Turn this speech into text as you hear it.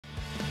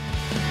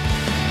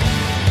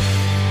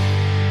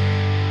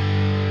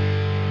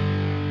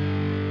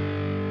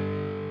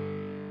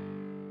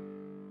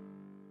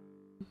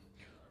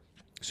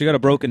So you got a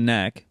broken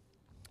neck.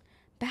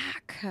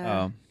 Back.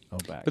 Back.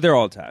 But they're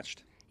all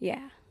attached.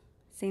 Yeah,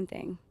 same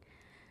thing.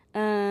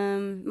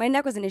 My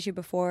neck was an issue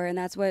before, and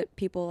that's what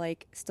people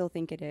like still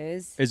think it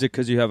is. Is it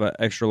because you have an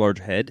extra large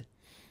head?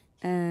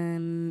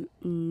 No.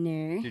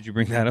 Did you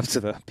bring that up to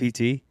the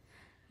PT?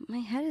 My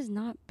head is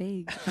not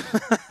big.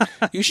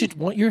 You should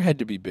want your head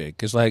to be big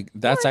because, like,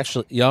 that's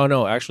actually y'all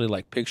know actually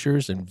like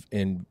pictures and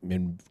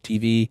in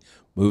TV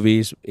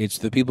movies. It's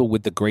the people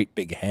with the great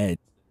big head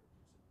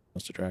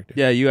most attractive.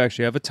 Yeah, you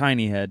actually have a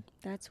tiny head,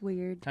 That's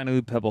weird. tiny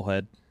little pebble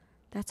head.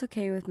 That's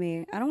okay with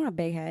me. I don't want a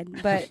big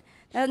head, but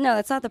no,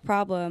 that's not the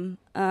problem.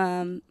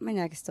 My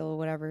neck is still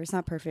whatever. It's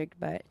not perfect,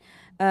 but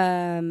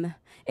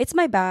it's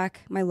my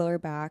back, my lower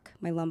back,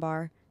 my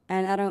lumbar,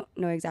 and I don't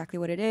know exactly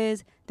what it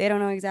is. They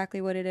don't know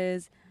exactly what it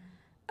is.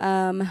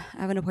 I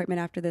have an appointment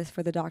after this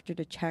for the doctor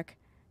to check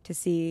to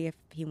see if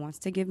he wants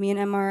to give me an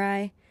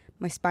MRI.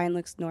 My spine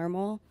looks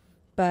normal,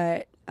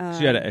 but So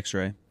you had an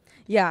X-ray.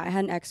 yeah, I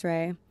had an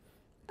X-ray.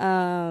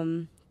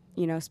 PC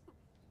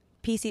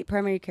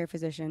primary care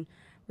physician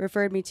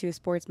referred me to a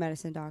sports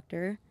medicine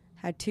doctor.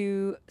 Had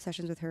 2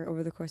 sessions with her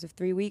over the course of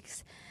 3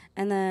 weeks,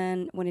 and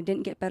then when it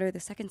didn't get better, the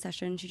second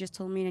session, she just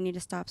told me I need to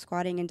stop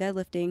squatting and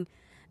deadlifting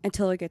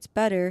until it gets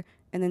better,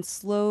 and then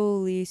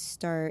slowly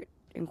start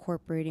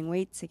incorporating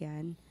weights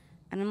again.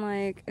 And I'm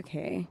like,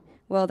 okay,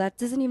 well, that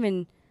doesn't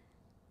even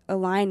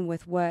align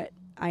with what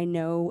I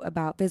know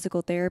about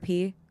physical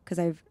therapy, because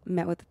I've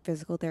met with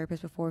physical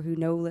therapists before who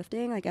know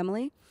lifting, like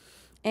Emily.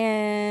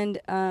 And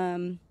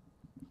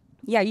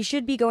yeah, you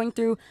should be going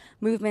through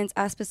movements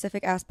as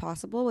specific as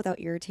possible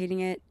without irritating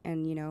it.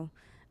 And,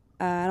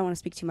 I don't want to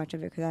speak too much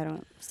of it because I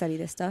don't study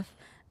this stuff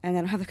and I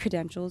don't have the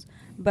credentials.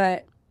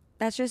 But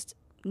that's just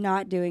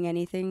not doing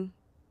anything.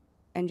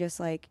 And just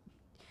like,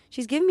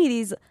 she's giving me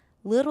these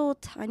little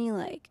tiny,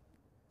 like,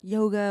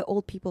 yoga,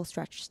 old people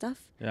stretch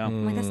stuff. Yeah.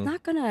 I'm like, that's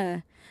not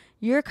gonna,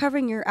 you're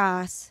covering your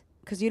ass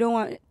because you don't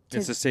want to.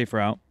 It's a safe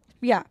route.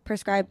 Yeah,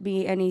 prescribe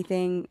me any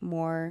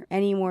more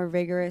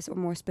vigorous or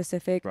more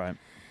specific. Right.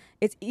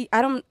 If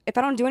I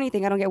don't do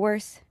anything, I don't get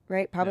worse,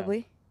 right?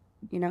 Probably.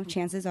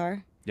 Chances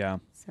are. Yeah.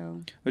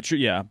 So. But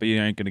you ain't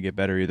going to get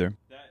better either.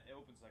 That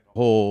opens like a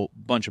whole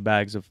bunch of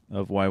bags of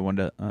why I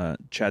wanted to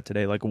chat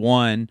today. Like,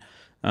 one,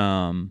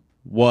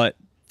 what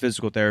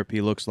physical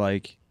therapy looks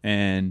like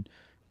and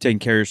taking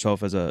care of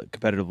yourself as a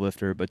competitive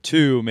lifter. But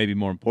 2, maybe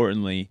more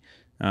importantly,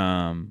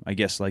 I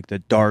guess like the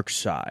dark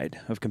side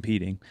of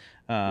competing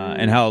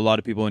and how a lot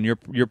of people, and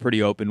you're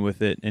pretty open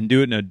with it and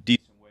do it in a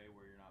decent way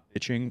where you're not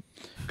bitching.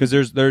 Because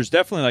there's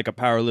definitely like a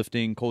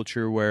powerlifting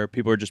culture where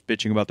people are just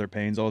bitching about their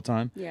pains all the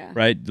time. Yeah.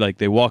 Right? Like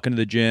they walk into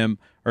the gym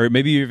or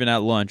maybe you're even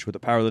at lunch with a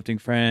powerlifting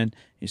friend.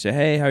 You say,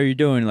 hey, how are you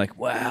doing? Like,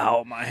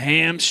 wow, my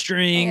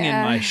hamstring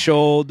and my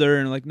shoulder.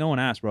 And like, no one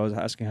asked, bro. I was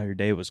asking how your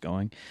day was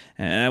going.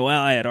 And well,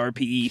 I had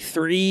RPE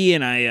 3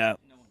 and I...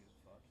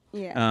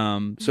 Yeah.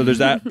 So there's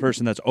that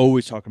person that's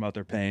always talking about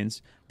their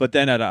pains. But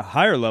then at a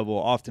higher level,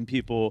 often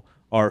people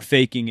are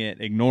faking it,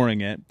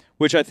 ignoring it,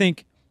 which I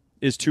think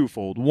is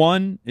twofold.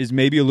 One is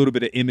maybe a little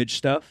bit of image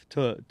stuff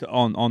to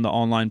on the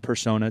online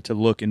persona to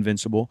look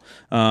invincible.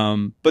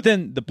 But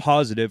then the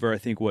positive, or I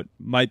think what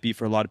might be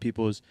for a lot of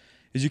people is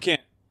you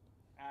can't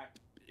act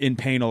in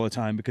pain all the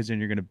time because then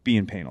you're going to be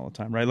in pain all the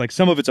time, right? Like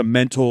some of it's a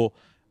mental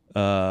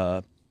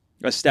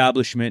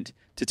establishment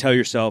to tell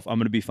yourself, I'm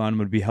going to be fine, I'm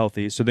going to be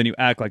healthy. So then you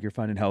act like you're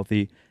fine and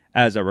healthy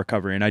as a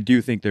recovery. And I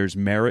do think there's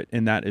merit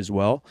in that as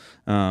well.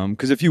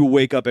 Because if you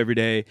wake up every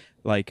day,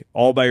 like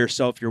all by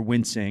yourself, you're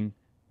wincing,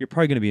 you're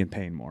probably going to be in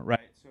pain more, right?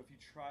 So if you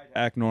try to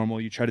act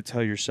normal, you try to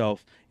tell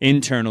yourself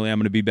internally, I'm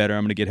going to be better,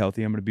 I'm going to get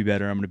healthy, I'm going to be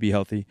better, I'm going to be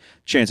healthy,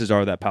 chances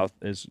are that path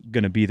is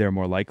going to be there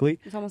more likely.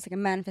 It's almost like a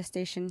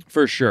manifestation.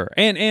 For sure.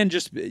 And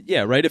just,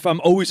 yeah, right? If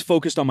I'm always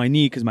focused on my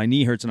knee because my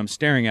knee hurts and I'm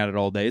staring at it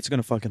all day, it's going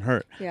to fucking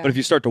hurt. Yeah. But if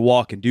you start to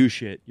walk and do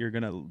shit, you're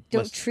going to...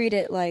 Don't treat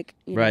it like,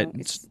 right.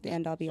 It's the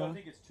end all be all. I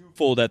think it's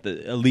twofold that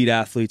the elite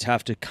athletes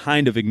have to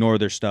kind of ignore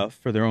their stuff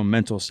for their own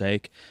mental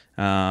sake.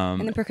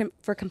 And then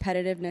for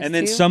competitiveness, and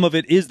then too. some of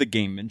it is the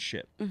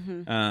gamemanship.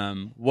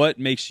 Mm-hmm. What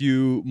makes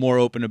you more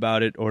open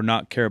about it or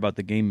not care about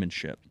the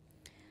gamemanship?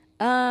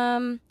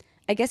 I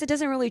guess it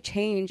doesn't really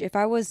change. If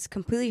I was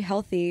completely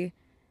healthy,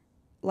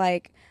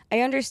 like, I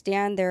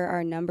understand there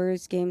are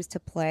numbers games to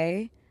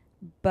play,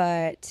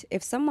 but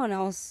if someone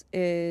else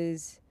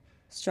is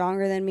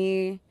stronger than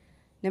me,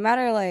 no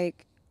matter,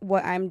 like,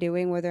 what I'm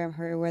doing, whether I'm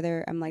hurt or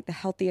whether I'm, like, the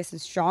healthiest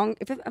and strong,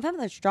 if I'm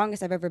the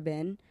strongest I've ever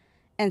been,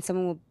 and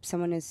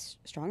someone is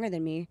stronger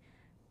than me,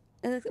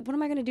 what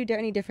am I going to do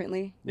any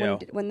differently? Yeah.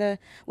 When the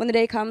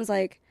day comes,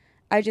 like,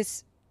 I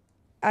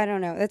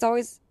don't know. That's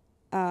always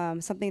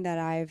something that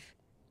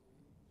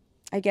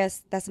I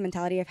guess that's the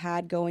mentality I've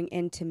had going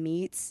into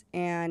meets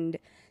and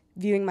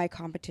viewing my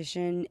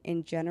competition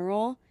in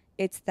general.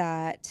 It's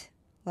that,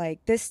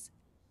 like, this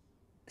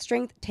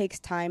strength takes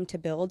time to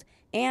build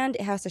and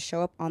it has to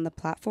show up on the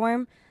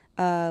platform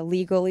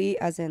legally,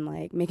 as in,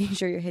 like, making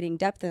sure you're hitting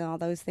depth and all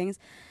those things.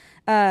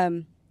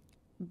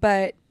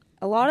 But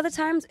a lot of the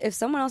times, if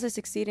someone else is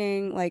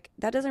succeeding, like,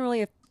 that doesn't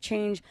really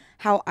change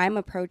how I'm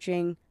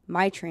approaching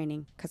my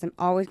training, because I'm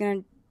always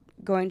going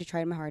to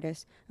try my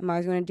hardest. I'm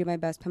always going to do my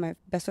best, put my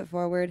best foot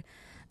forward.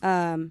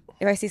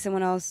 If I see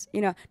someone else,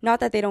 not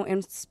that they don't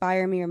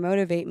inspire me or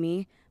motivate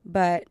me,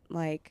 but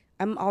like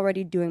I'm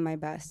already doing my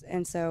best.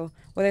 And so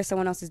whether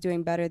someone else is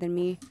doing better than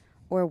me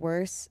or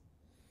worse,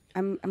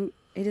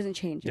 it doesn't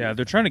change. Yeah,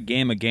 they're trying to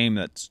game a game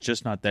that's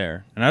just not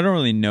there. And I don't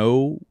really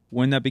know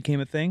when that became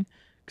a thing,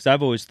 because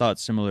I've always thought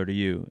similar to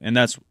you. And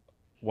that's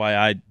why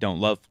I don't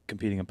love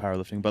competing in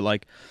powerlifting. But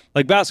like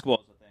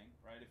basketball is a thing,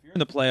 right? If you're in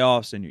the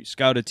playoffs and you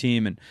scout a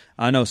team, and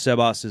I know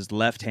Sebas's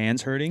left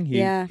hand's hurting. He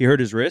hurt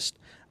his wrist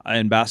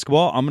in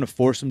basketball. I'm going to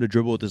force him to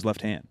dribble with his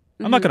left hand.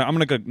 I'm not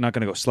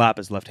gonna go slap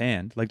his left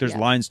hand. Like there's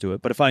lines to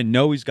it. But if I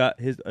know he's got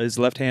his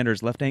left hand or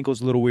his left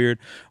ankle's a little weird,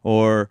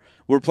 or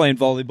we're playing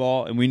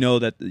volleyball and we know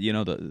that the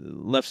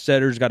left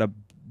setter's got a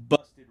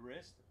busted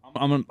wrist,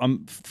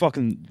 I'm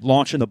fucking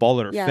launching the ball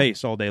at her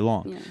face all day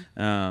long.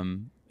 Yeah.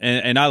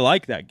 And I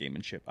like that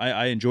gamemanship.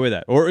 I enjoy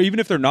that. Or even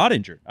if they're not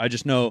injured, I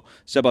just know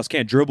Sebas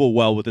can't dribble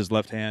well with his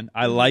left hand.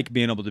 I like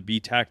being able to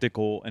be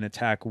tactical and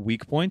attack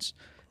weak points.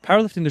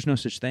 Powerlifting, there's no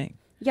such thing.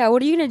 Yeah,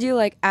 what are you going to do?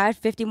 Like, add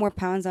 50 more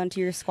pounds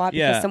onto your squat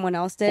because someone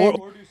else did?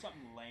 Or do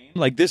something lame.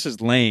 Like, this is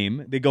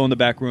lame. They go in the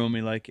back room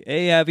and like,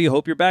 hey, Avi,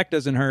 hope your back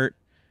doesn't hurt.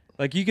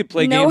 Like, you could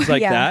play games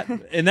like that.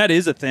 And that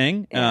is a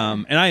thing. Yeah.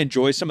 And I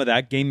enjoy some of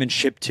that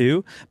gamemanship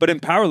too. But in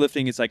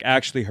powerlifting, it's like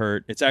actually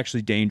hurt. It's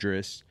actually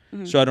dangerous.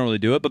 Mm-hmm. So I don't really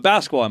do it. But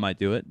basketball, I might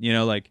do it.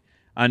 Like,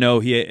 I know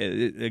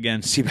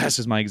again, Seabass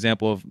is my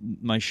example of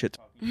my shit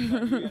talking. He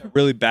had a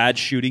really bad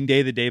shooting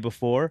day the day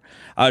before.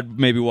 I'd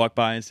maybe walk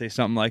by and say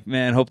something like,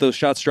 man, hope those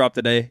shots drop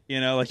today.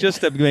 Like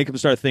just to make them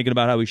start thinking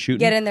about how he's shooting.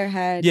 Get in their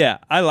head. Yeah,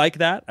 I like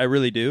that. I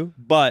really do.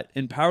 But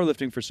in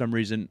powerlifting, for some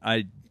reason,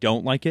 I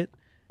don't like it.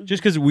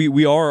 Just because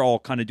we are all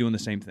kind of doing the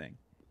same thing.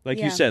 Like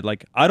you said,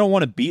 like I don't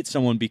want to beat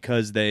someone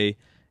because they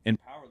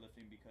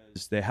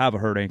they have a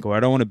hurt ankle.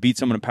 I don't want to beat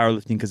someone in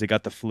powerlifting because they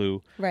got the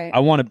flu. Right. I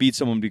want to beat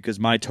someone because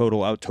my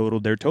total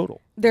out-totaled their total.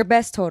 Their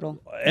best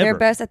total. Ever. Their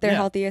best at their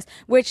healthiest.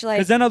 Which, like...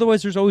 Because then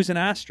otherwise there's always an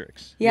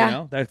asterisk.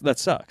 Yeah. That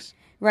sucks.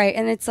 Right.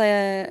 And it's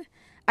I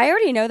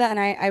already know that,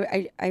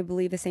 and I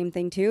believe the same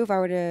thing, too. If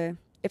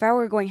I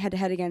were going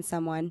head-to-head against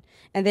someone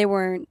and they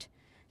weren't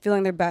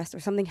feeling their best or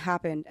something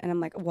happened and I'm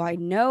like, well, I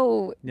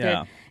know.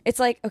 Yeah. It's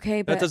like,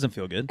 okay, but... That doesn't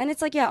feel good. And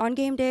it's like, on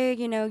game day,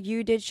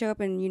 you did show up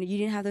and, you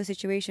didn't have those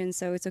situations,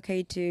 so it's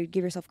okay to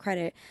give yourself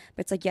credit.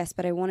 But it's like, yes,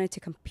 but I wanted to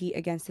compete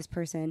against this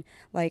person,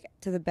 like,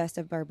 to the best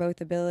of our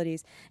both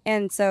abilities.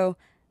 And so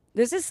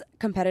there's this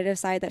competitive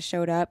side that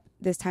showed up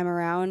this time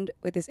around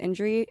with this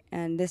injury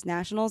and this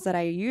nationals that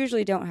I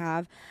usually don't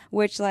have,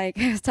 which, like,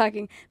 I was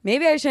talking...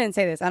 Maybe I shouldn't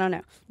say this. I don't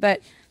know.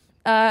 But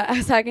I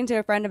was talking to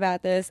a friend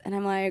about this, and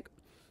I'm like...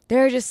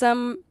 There are just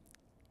some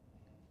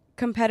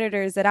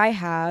competitors that I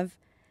have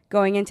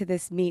going into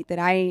this meet that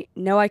I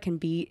know I can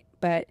beat,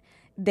 but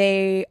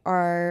they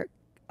are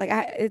like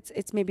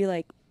it's maybe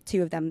like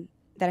 2 of them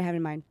that I have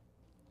in mind.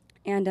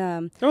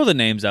 And throw the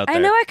names out there. I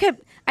know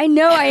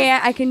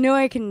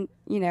I can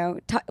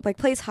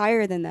place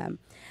higher than them.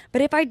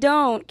 But if I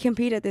don't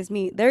compete at this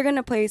meet, they're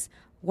gonna place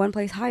 1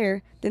 place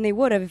higher than they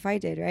would have if I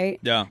did, right?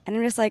 Yeah. And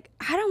I'm just like,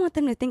 I don't want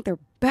them to think they're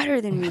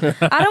better than me.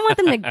 I don't want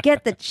them to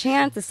get the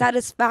chance, the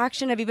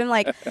satisfaction of even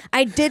like,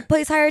 I did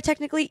place higher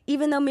technically,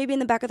 even though maybe in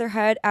the back of their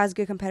head, as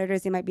good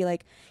competitors, they might be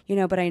like,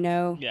 but I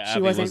know she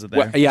wasn't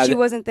there. Well, she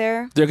wasn't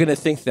there. They're going to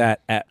think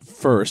that at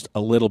first a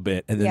little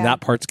bit, and then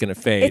that part's going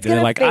to fade. It's and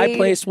they're like, fade. I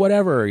placed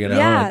whatever,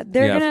 Yeah,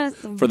 they're going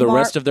to... For the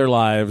rest of their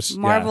lives.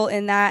 Marvel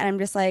in that. And I'm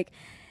just like...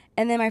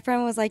 And then my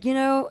friend was like,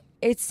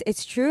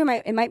 it's true.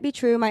 It might be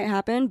true. It might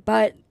happen.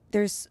 But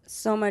there's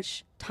so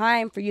much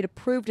time for you to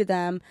prove to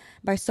them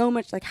by so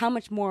much, like how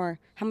much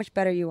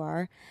better you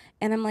are.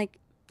 And I'm like,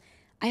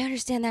 I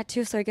understand that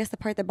too. So I guess the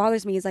part that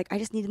bothers me is like, I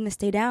just need them to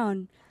stay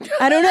down.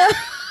 I don't know.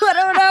 I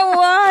don't know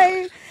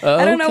why.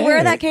 I don't know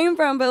where that came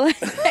from, but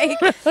like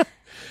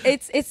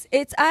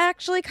it's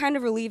actually kind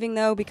of relieving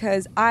though,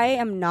 because I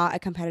am not a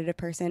competitive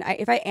person.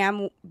 If I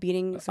am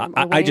beating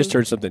someone, I just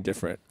heard something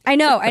different. I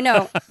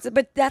know.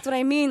 But that's what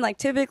I mean. Like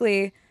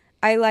typically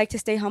I like to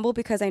stay humble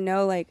because I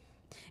know like,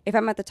 if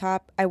I'm at the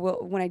top, I will.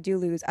 When I do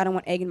lose, I don't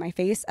want egg in my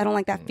face. I don't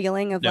like that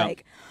feeling of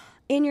like,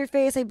 in your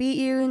face, I beat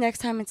you. Next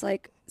time, it's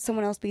like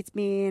someone else beats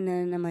me, and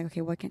then I'm like,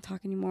 okay, well, I can't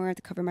talk anymore. I have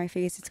to cover my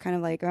face. It's kind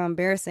of like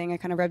embarrassing. I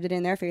kind of rubbed it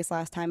in their face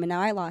last time, and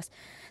now I lost.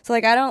 So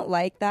like, I don't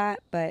like that.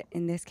 But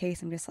in this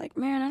case, I'm just like,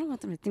 man, I don't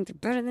want them to think they're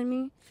better than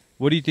me.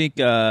 What do you think?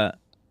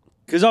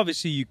 Because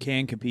obviously you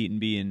can compete and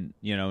be in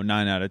 9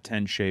 out of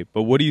 10 shape.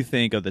 But what do you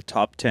think of the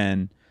top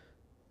 10?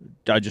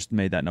 I just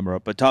made that number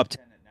up, but top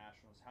 10.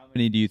 How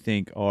many do you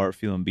think are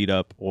feeling beat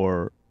up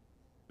or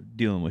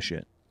dealing with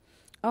shit?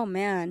 Oh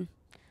man,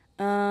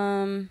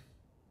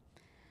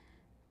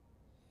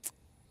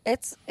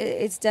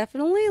 it's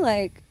definitely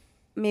like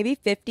maybe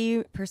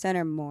 50%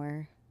 or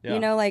more.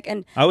 Yeah.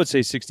 And I would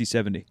say 60,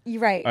 70.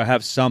 You're right. I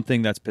have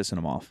something that's pissing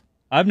them off.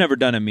 I've never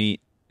done a meet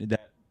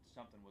that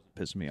something wasn't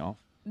pissing me off.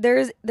 There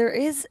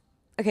is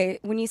okay.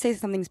 When you say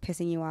something's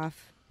pissing you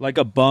off, like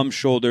a bum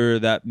shoulder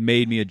that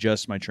made me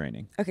adjust my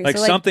training. Okay, like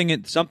so,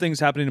 like- something's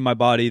happening to my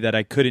body that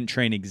I couldn't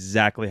train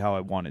exactly how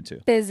I wanted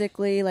to.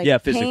 Physically, like Yeah,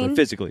 pain,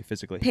 physically.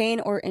 pain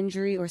or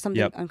injury or something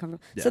Yep.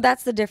 uncomfortable. Yeah. So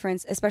that's the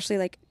difference, especially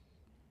like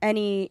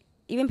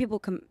even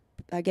people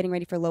getting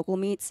ready for local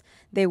meets,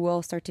 they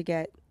will start to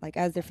get like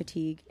as their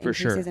fatigue For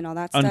increases sure. and all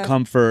that stuff.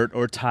 Uncomfort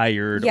or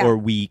tired Yeah. or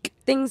weak.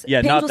 Things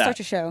Yeah, pains not will that. start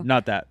to show.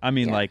 Not that. I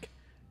mean, Yeah. like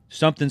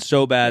something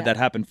so bad Yeah. that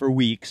happened for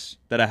weeks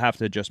that I have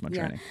to adjust my Yeah.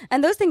 training.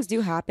 And those things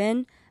do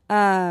happen.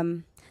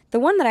 The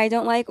one that I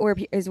don't like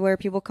is where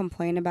people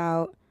complain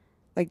about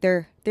like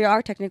they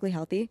are technically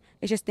healthy.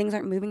 It's just things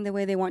aren't moving the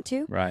way they want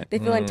to. Right. They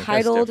feel That's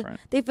entitled. different.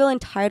 They feel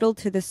entitled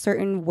to the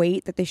certain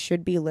weight that they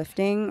should be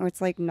lifting, or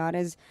it's like not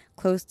as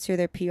close to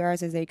their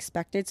PRs as they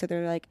expected. So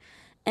they're like,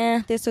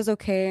 this was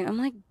okay. I'm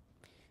like,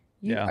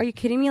 Yeah. are you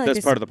kidding me? Like That's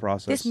this, part of the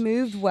process. this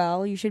moved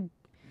well. You should,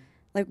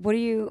 like, what do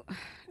you?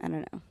 I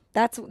don't know.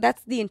 That's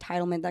the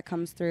entitlement that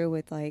comes through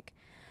with like,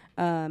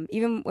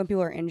 even when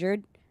people are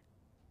injured,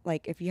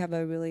 like if you have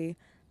a really,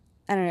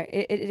 I don't know,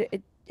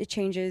 it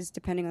changes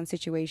depending on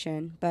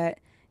situation, but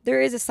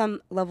there is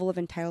some level of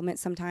entitlement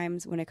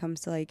sometimes when it comes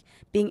to like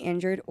being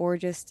injured or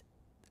just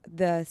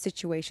the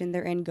situation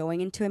they're in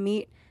going into a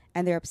meet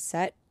and they're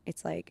upset.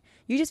 It's like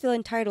you just feel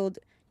entitled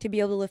to be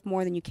able to lift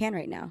more than you can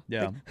right now.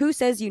 Yeah. Like, who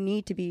says you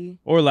need to be?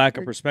 Or lack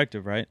of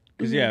perspective, right?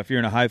 Because Mm-hmm. if you're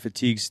in a high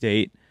fatigue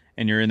state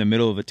and you're in the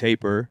middle of a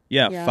taper,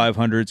 Yeah.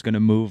 500 is going to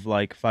move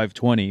like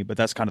 520, but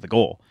that's kind of the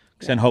goal.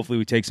 Because then hopefully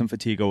we take some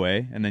fatigue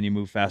away and then you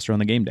move faster on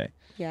the game day.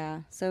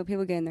 Yeah. So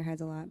people get in their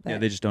heads a lot. But Yeah,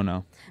 they just don't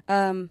know.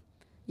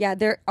 yeah,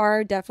 there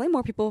are definitely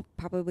more people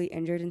probably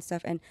injured and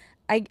stuff. And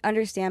I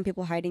understand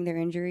people hiding their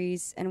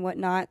injuries and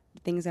whatnot,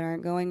 things that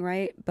aren't going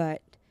right.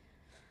 But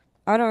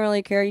I don't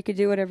really care. You could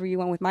do whatever you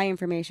want with my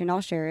information.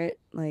 I'll share it.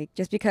 Like,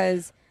 just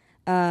because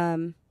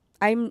I'm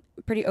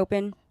pretty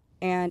open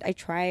and I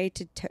try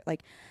to,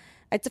 like,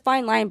 it's a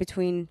fine line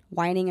between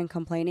whining and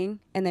complaining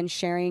and then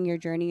sharing your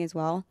journey as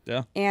well.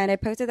 Yeah. And I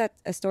posted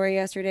a story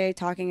yesterday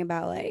talking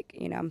about, like,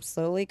 I'm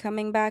slowly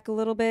coming back a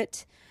little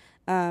bit.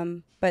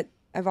 But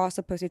I've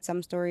also posted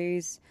some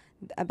stories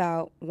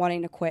about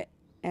wanting to quit.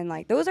 And,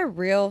 like, those are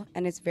real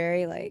and it's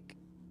very, like,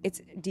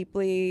 it's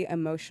deeply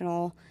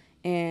emotional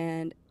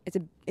and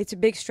it's a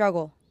big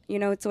struggle.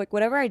 It's like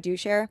whatever I do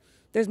share,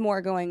 there's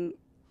more going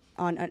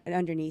on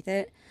underneath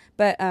it.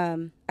 But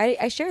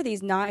I share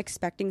these not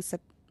expecting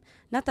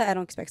not that I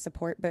don't expect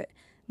support, but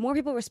more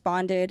people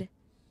responded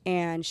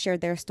and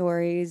shared their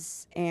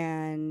stories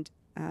and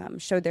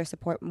showed their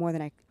support more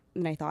than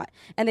I thought.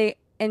 And they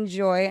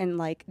enjoy and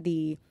like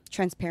the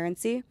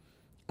transparency,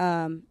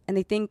 and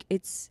they think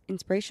it's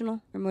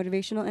inspirational or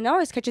motivational. And it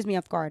always catches me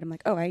off guard. I'm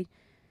like,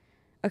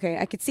 okay,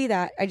 I could see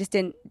that. I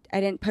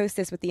didn't post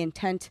this with the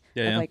intent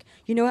of like,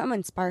 you know what, I'm gonna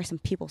inspire some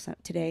people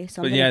today.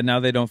 So But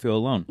now they don't feel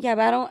alone. yeah,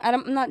 but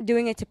I'm not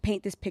doing it to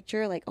paint this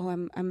picture like, oh,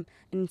 I'm an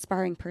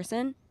inspiring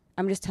person.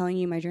 I'm just telling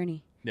you my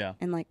journey. Yeah.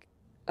 And like,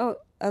 oh,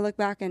 I look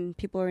back and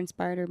people are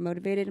inspired or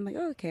motivated. I'm like,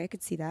 oh, okay, I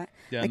could see that.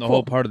 Yeah, like, and the cool.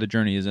 whole part of the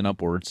journey isn't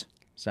upwards,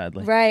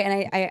 sadly. Right,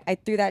 and I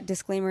threw that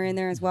disclaimer in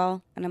there as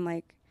well. And I'm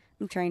like,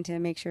 I'm trying to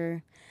make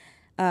sure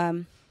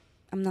I'm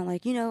not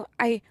like,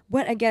 I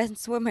went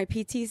against what my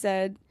PT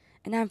said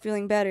and now I'm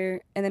feeling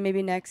better. And then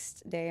maybe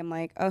next day I'm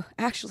like, oh,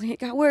 actually it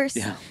got worse.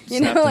 Yeah,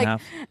 like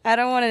I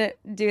don't want to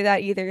do that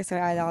either. So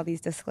I add all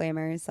these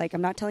disclaimers. Like,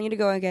 I'm not telling you to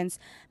go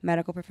against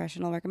medical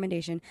professional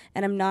recommendation,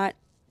 and I'm not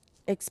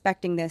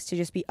expecting this to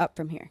just be up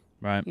from here.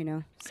 Right.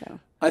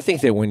 So I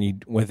think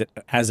that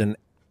as an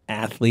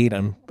athlete,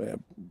 I'm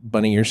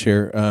bunny ears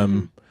here.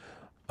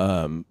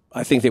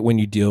 I think that when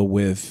you deal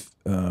with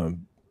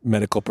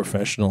medical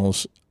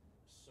professionals,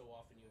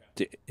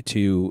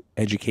 to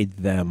educate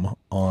them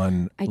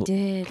on I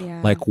did,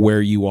 yeah. like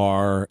where you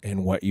are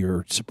and what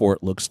your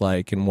support looks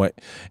like and what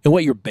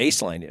your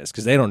baseline is,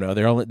 because they don't know.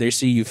 They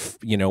see you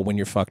when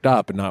you're fucked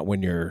up and not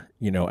when you're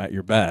at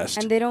your best.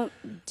 And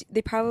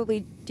they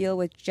probably deal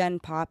with Gen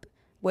Pop,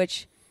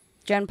 which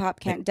Gen Pop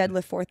can't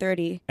deadlift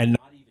 430. And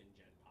not even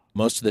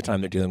most of the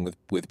time they're dealing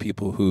with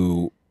people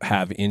who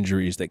have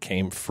injuries that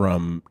came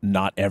from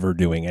not ever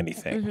doing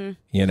anything,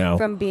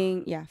 From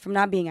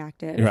not being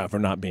active. Yeah,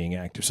 from not being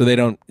active. So they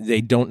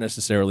don't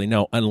necessarily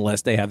know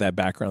unless they have that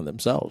background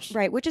themselves.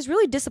 Right, which is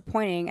really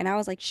disappointing. And I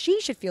was like,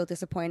 she should feel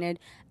disappointed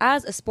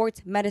as a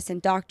sports medicine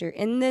doctor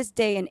in this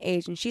day and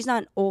age. And she's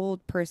not an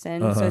old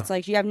person, so it's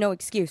like you have no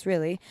excuse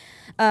really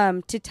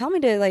to tell me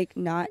to like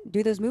not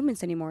do those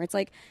movements anymore. It's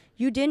like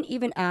you didn't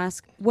even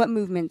ask what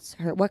movements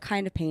hurt, what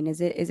kind of pain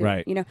is it? Is it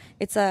Right.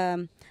 It's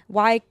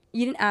why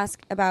you didn't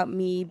ask about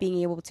me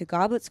being able to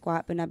goblet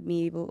squat, but not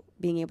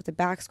being able to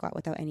back squat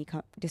without any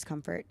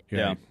discomfort.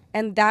 Yeah.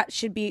 And that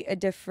should be a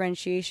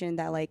differentiation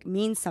that like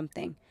means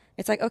something.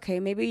 It's like, okay,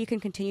 maybe you can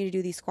continue to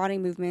do these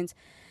squatting movements.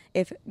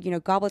 If,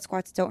 goblet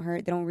squats don't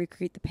hurt, they don't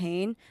recreate the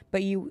pain,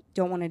 but you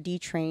don't want to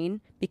detrain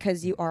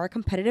because you are a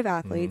competitive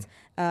athlete,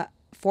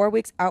 4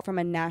 weeks out from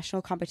a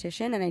national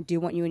competition, and I do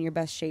want you in your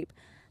best shape.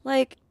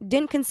 Like,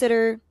 didn't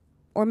consider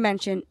or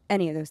mention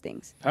any of those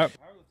things.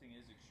 Powerlifting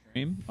is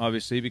extreme,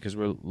 obviously, because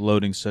we're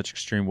loading such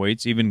extreme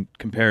weights, even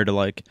compared to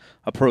like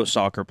a pro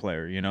soccer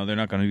player. You know, they're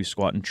not going to be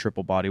squatting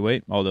triple body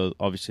weight, although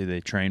obviously they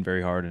train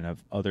very hard and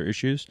have other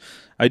issues.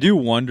 I do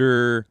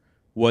wonder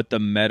what the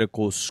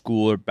medical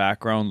school or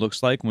background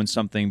looks like when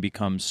something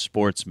becomes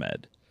sports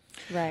med.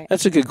 Right.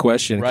 That's a good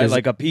question. Right,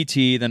 like a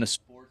PT, then a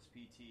sports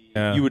PT.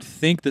 Yeah. You would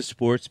think the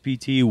sports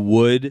PT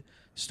would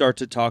start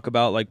to talk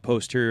about like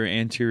posterior,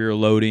 anterior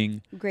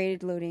loading.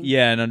 Graded loading.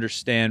 Yeah, and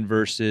understand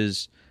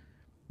versus,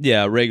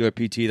 regular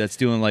PT that's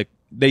doing like,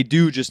 they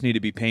do just need to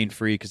be pain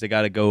free because they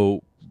got to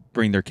go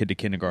bring their kid to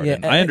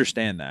kindergarten. Yeah, I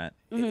understand that.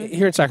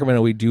 Here in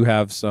Sacramento, we do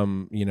have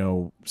some,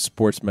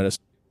 sports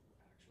medicine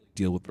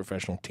deal with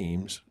professional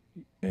teams.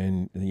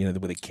 And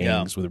with the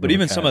Kings, with the but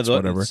even Cats, some of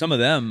whatever. some of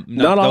them,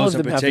 not all those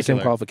of in them have the same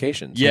particular.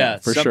 qualifications. Yeah,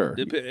 for sure.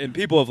 And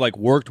people have like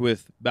worked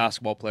with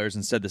basketball players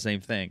and said the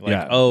same thing. Like,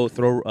 Yeah.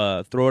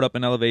 throw it up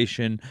in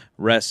elevation,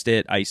 rest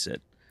it, ice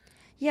it.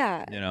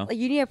 Yeah. You know? Like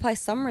you need to apply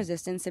some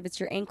resistance if it's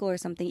your ankle or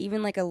something,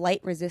 even like a light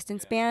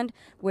resistance band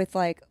with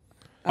like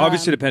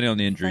Obviously, depending on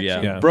the injury,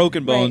 flexion. Yeah.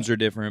 Broken bones Right. are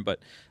different, but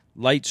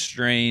light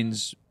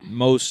strains,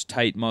 most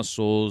tight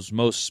muscles,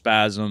 most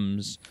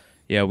spasms.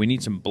 Yeah, we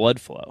need some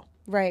blood flow.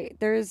 Right.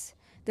 There's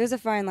a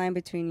fine line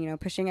between,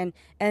 pushing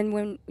and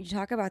when you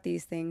talk about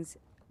these things,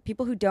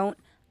 people who don't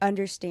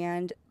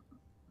understand,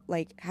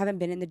 like haven't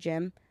been in the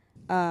gym,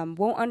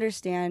 won't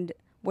understand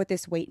what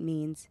this weight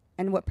means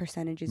and what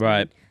percentages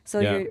Right. mean.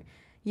 So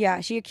Yeah.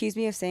 she accused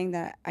me of saying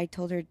that I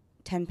told her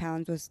 10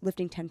 pounds was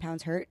lifting 10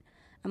 pounds hurt.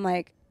 I'm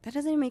like, that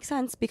doesn't make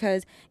sense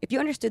because if you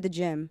understood the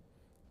gym,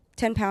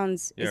 10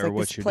 pounds Yeah, is or like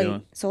what this you're plate.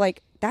 doing. So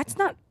like that's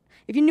not,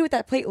 if you knew what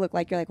that plate looked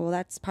like, you're like, well,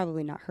 that's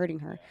probably not hurting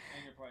her.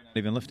 Not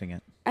even lifting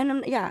it. And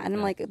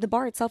I'm like, the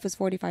bar itself is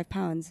 45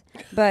 pounds.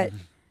 But,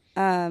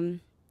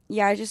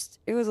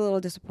 it was a little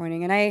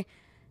disappointing. And I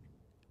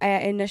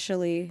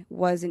initially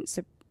was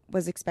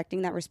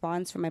expecting that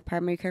response from my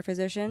primary care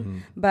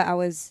physician, but I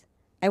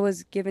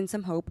was given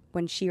some hope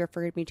when she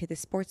referred me to the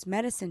sports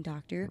medicine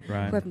doctor,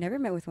 Right. who I've never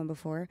met with one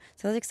before.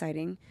 So that was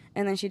exciting.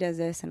 And then she does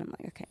this, and I'm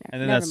like, okay,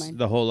 And then never that's mind.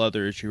 the whole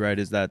other issue, right?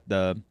 Is that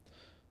the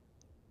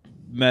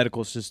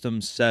medical system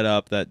set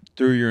up that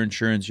through your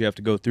insurance you have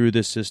to go through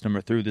this system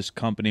or through this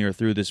company or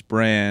through this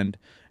brand,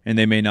 and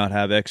they may not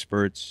have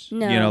experts.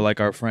 No. Like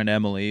our friend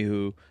Emily,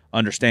 who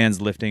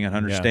understands lifting and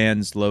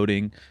understands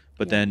loading,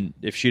 but then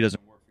if she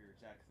doesn't work for your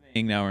exact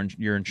thing, now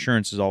your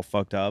insurance is all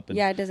fucked up. And,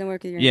 Yeah, it doesn't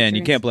work with your and you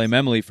insurance. can't blame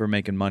Emily for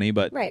making money,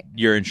 but Right.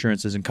 your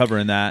insurance isn't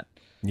covering that.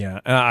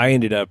 Yeah, and I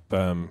ended up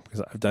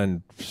because I've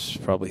done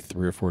probably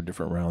 3 or 4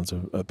 different rounds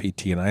of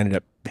PT, and I ended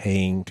up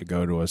paying to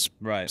go to a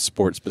Right.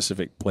 sports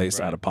specific place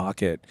Right. out of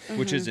pocket,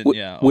 Which isn't, which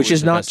always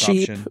is the not best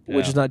cheap. option.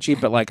 Which Yeah. is not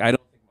cheap, but like I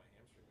don't think my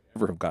hamstring would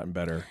ever have gotten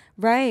better.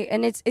 Right,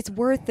 and it's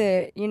worth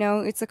it.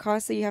 It's a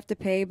cost that you have to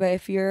pay. But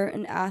if you're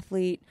an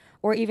athlete,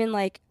 or even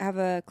like I have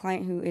a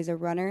client who is a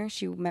runner,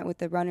 she met with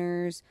the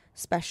runner's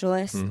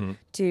specialist Mm-hmm.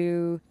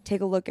 to take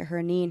a look at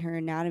her knee and her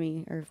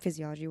anatomy or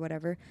physiology,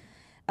 whatever.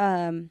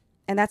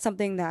 And that's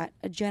something that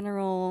a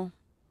general,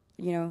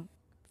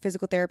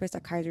 physical therapist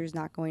at Kaiser is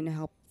not going to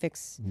help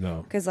fix.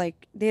 No. Because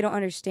like they don't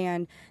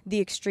understand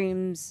the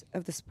extremes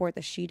of the sport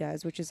that she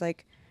does, which is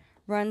like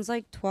runs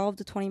like 12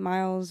 to 20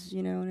 miles,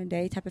 in a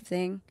day type of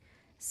thing.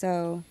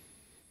 So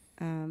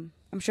I'm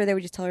sure they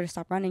would just tell her to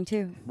stop running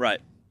too. Right.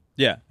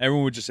 Yeah.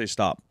 Everyone would just say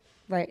stop.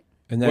 Right.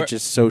 And that's Where-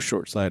 just so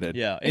short sighted.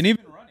 Yeah, and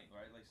even running,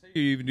 right? Like, say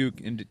you even do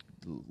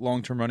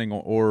long-term running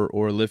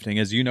or lifting,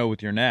 as you know,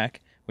 with your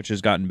neck, which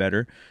has gotten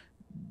better.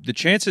 The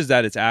chances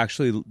that it's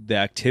actually the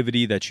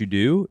activity that you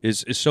do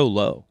is so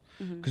low.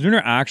 Because when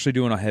you're actually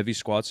doing a heavy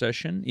squat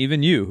session,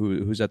 even you,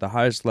 who's at the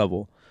highest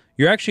level,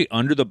 you're actually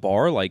under the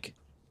bar like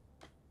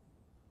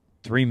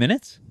 3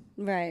 minutes,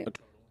 Right.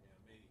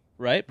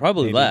 right?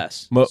 Probably Maybe.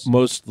 less.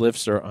 Most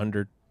lifts are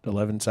under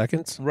 11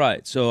 seconds.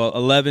 Right. So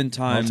 11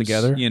 times,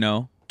 Altogether?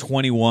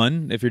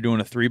 21 if you're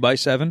doing a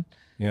 3x7.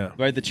 Yeah.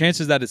 Right, the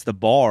chances that it's the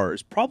bar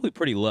is probably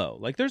pretty low.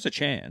 Like, there's a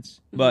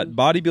chance, but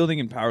bodybuilding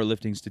and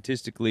powerlifting,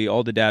 statistically,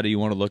 all the data you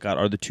want to look at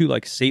are the two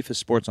safest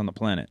sports on the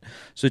planet.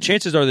 So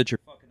chances are that you're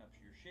fucking up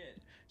your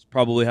shit. It's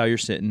probably how you're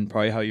sitting,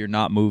 probably how you're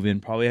not moving,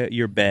 probably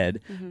your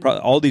bed,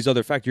 all these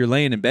other factors. You're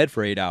laying in bed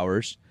for 8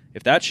 hours.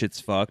 If that shit's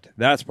fucked,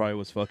 that's probably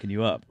what's fucking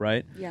you up,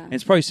 right? Yeah. And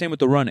it's probably the same with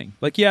the running.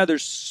 Like, yeah,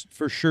 there's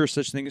for sure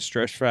such thing as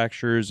stress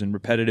fractures and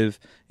repetitive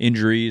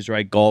injuries,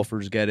 right?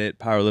 Golfers get it,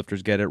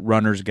 powerlifters get it,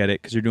 runners get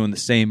it, because you're doing the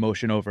same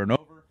motion over and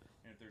over.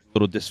 And if there's a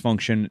little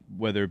dysfunction,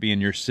 whether it be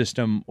in your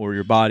system or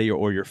your body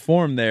or your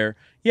form there,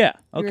 yeah,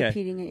 You're okay.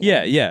 repeating it,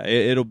 Yeah, yeah.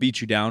 it'll beat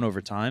you down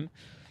over time.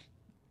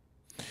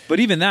 But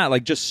even that,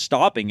 like just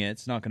stopping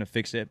it's not going to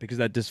fix it because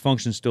that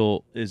dysfunction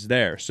still is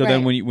there. So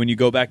then Right. when you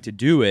go back to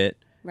do it,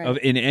 Right.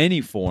 in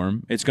any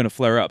form, it's going to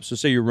flare up. So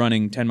say you're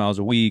running 10 miles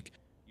a week,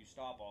 you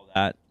stop all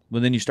that,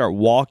 but then you start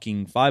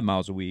walking 5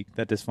 miles a week,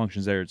 that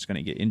dysfunction's there, it's going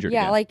to get injured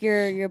Yeah, again. like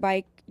your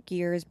bike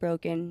gear is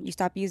broken. You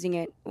stop using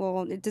it.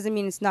 Well, it doesn't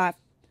mean it's not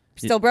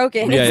still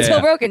broken. It's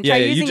still broken. Try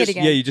using it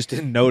again. Yeah, you just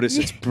didn't notice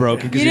it's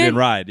broken because you didn't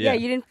ride. Yeah,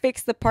 you didn't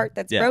fix the part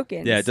that's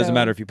broken. Yeah, it doesn't so-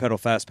 matter if you pedal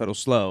fast, pedal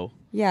slow.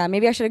 Yeah,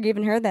 maybe I should have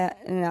given her that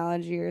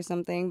analogy or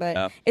something. But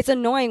Yeah. it's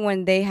annoying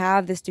when they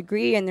have this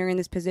degree and they're in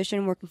this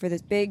position working for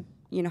this big,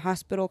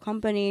 hospital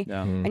company,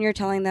 Yeah. and you're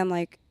telling them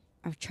like,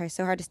 I've tried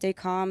so hard to stay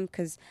calm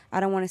because I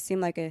don't want to seem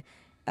like a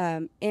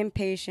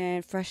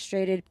impatient,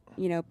 frustrated,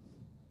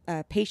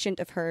 patient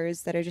of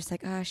hers that are just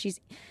like, she's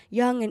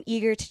young and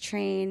eager to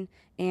train,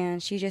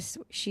 and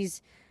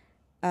she's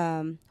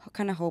kind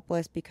of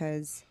hopeless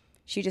because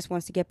she just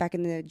wants to get back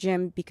in the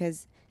gym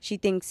because she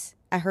thinks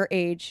at her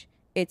age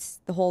it's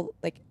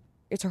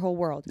her whole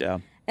world. Yeah.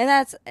 And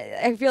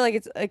I feel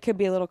like it could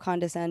be a little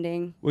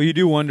condescending. Well, you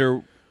do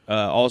wonder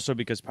also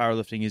because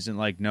powerlifting isn't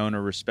like known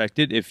or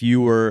respected. If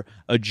you were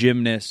a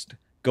gymnast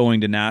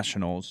going to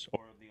nationals or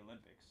the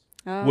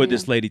Olympics, would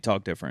this lady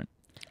talk different?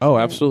 Oh,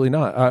 absolutely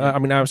not. I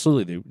mean,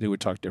 absolutely, they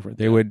would talk different.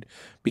 They would,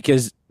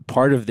 because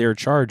part of their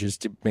charge is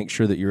to make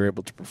sure that you're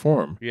able to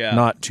perform. Yeah.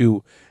 Not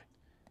to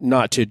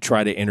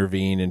try to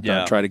intervene and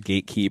not try to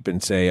gatekeep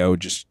and say, oh,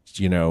 just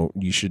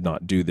you should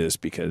not do this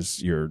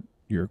because you're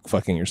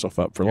fucking yourself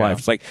up for life.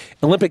 It's like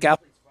Olympic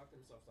athletes fuck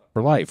themselves up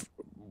for life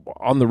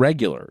on the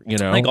regular. I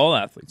think all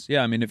athletes.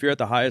 Yeah, I mean, if you're at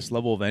the highest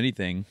level of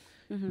anything,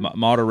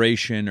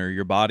 moderation or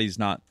your body's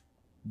not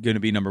going to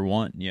be number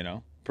one.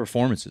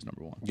 Performance is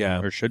number one.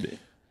 Yeah, or should be.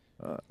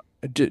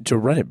 To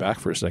run it back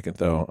for a second,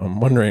 though, I'm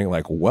wondering,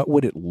 like, what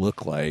would it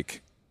look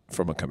like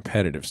from a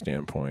competitive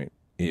standpoint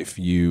if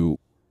you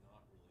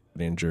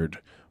got injured,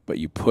 but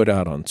you put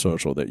out on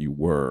social that you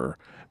were,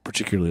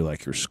 particularly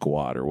like your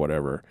squat or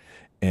whatever,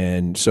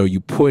 and so you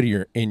put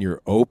in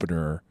your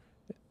opener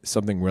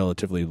something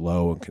relatively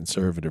low and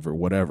conservative or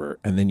whatever,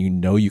 and then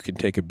you can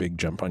take a big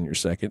jump on your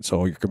second.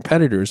 So your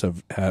competitors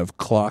have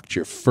clocked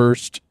your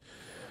first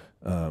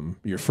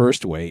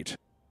weight.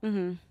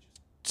 Mm-hmm.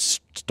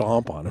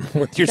 Stomp on them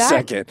with your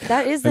second.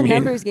 That is the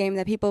numbers game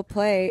that people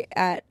play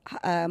at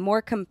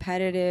more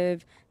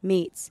competitive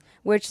meets,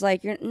 which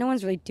no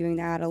one's really doing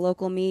that at a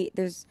local meet.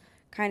 There's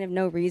kind of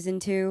no reason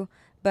to,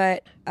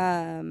 but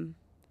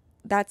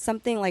that's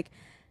something like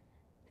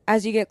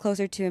as you get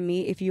closer to a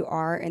meet, if you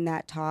are in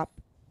that top,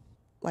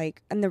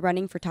 like in the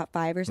running for top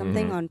 5 or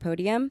something on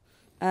podium,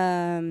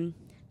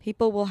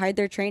 people will hide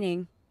their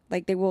training.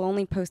 Like they will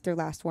only post their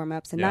last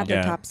warm-ups and not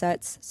their top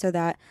sets so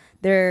that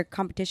their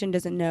competition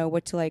doesn't know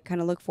what to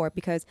kind of look for.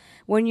 Because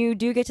when you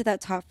do get to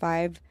that top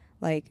 5,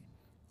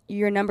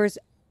 your numbers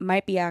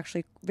might be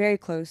actually very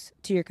close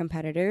to your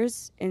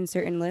competitors in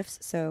certain lifts.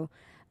 So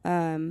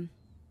I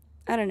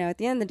don't know. At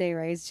the end of the day,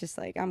 right, it's just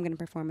I'm going to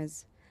perform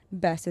as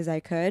best as I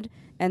could.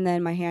 And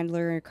then my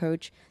handler or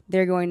coach,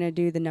 they're going to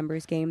do the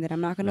numbers game that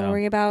I'm not going to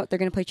worry about. They're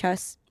going to play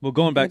chess. Well,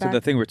 going back to the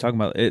thing we're talking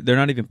about, they're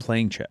not even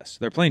playing chess.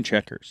 They're playing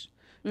checkers.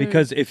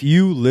 Because if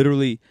you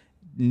literally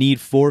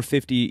need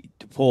 450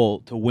 to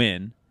pull to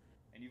win,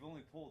 and you've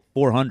only pulled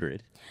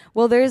 400,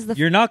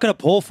 you're not going to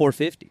pull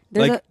 450.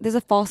 There's a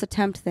false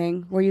attempt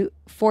thing where you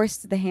force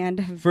the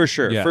hand. For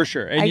sure.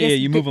 And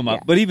you move them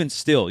up. But even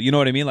still, you know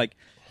what I mean?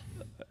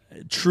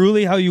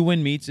 Truly how you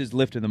win meets is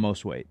lifting the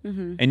most weight.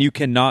 And you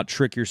cannot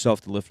trick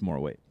yourself to lift more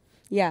weight.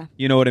 Yeah.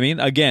 You know what I mean?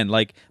 Again,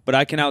 but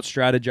I can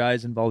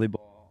out-strategize in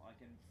volleyball.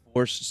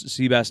 Force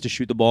Seabass to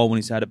shoot the ball when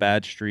he's had a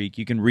bad streak.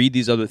 You can read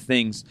these other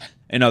things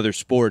in other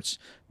sports.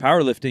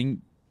 Powerlifting,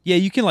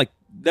 you can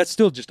that's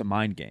still just a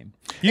mind game.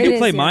 You can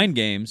play mind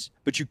games,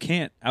 but you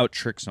can't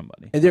out-trick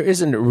somebody. And there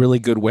isn't a really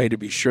good way to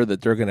be sure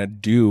that they're going to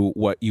do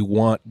what you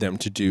want them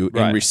to do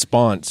in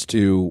response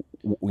to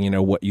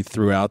what you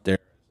threw out there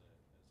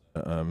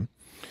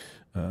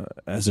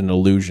as an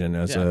illusion.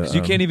 Because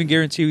you can't even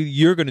guarantee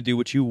you're going to do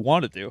what you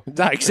want to do.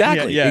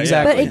 Exactly.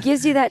 But it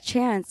gives you that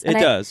chance. It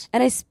does.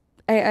 And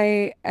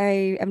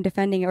I am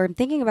defending or I'm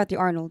thinking about the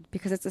Arnold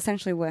because it's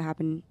essentially what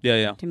happened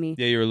to me.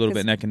 Yeah, you're a little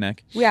bit neck and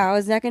neck. Yeah, I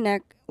was neck and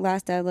neck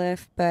last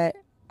deadlift, but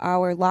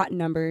our lot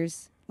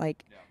numbers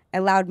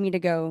allowed me to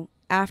go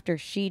after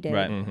she did.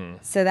 Right.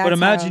 So that's But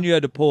imagine you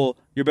had to pull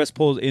your best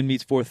pulls in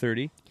meets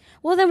 430.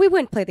 Well, then we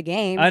wouldn't play the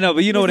game. I know,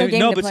 but you know what I mean?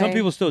 No, but play. some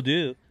people still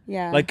do.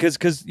 Yeah. Because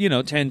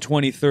 10,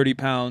 20, 30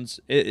 pounds,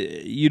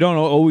 you don't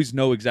always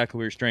know exactly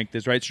where your strength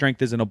is, right?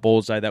 Strength isn't a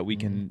bullseye that we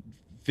can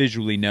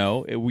visually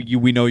know.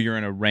 We know you're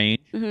in a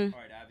range. All right,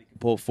 Abby can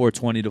pull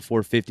 420 to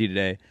 450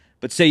 today.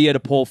 But say you had to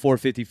pull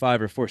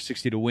 455 or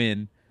 460 to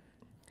win.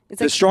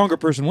 The stronger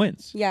person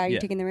wins. Yeah,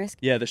 you're taking the risk.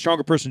 Yeah, the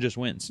stronger person just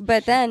wins.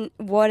 But then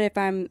what if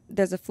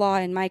there's a flaw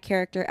in my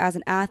character as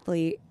an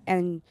athlete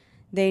and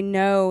they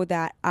know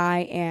that I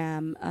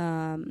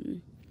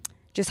am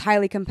just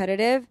highly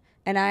competitive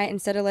and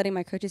instead of letting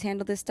my coaches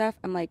handle this stuff,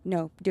 I'm like,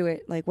 no, do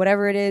it.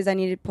 Whatever it is I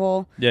need to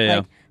pull.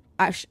 Yeah.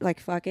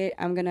 Fuck it.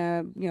 I'm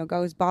gonna,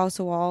 go as balls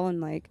to wall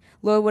and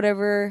load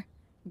whatever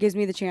gives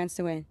me the chance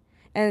to win.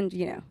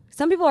 And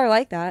some people are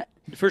like that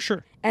for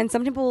sure. And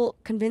some people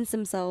convince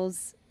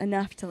themselves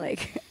enough to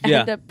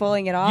end up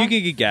pulling it off. You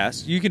can get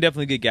gas. You can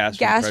definitely get gas.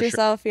 Gas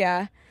yourself,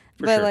 yeah.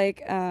 For but sure.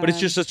 But it's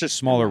just such a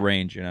smaller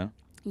range,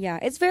 Yeah,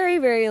 it's very,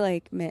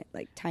 very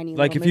tiny.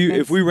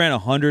 If we ran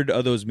 100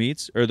 of those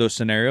meets or those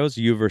scenarios,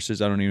 you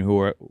versus I don't even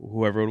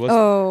whoever it was.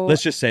 Oh.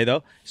 Let's just say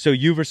though. So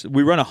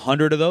we run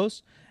 100 of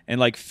those. and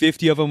like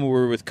 50 of them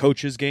were with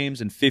coaches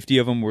games and 50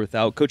 of them were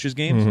without coaches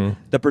games,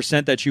 the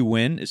percent that you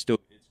win is still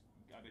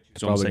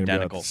it's almost probably gonna be about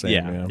identical. the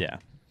same, Yeah.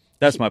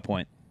 That's my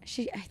point.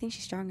 I think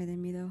she's stronger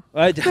than me though.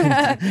 But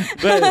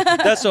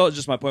that's all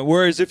just my point.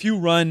 Whereas if you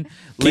run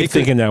Keep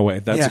thinking that way.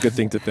 That's Yeah. a good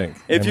thing to think.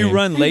 If I you mean,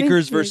 run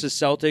Lakers Eventually. versus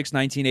Celtics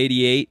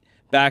 1988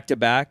 back to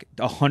back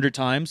 100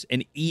 times,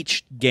 and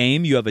each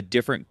game you have a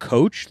different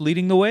coach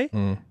leading the way,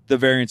 the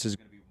variance is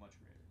going to be much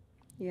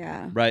greater,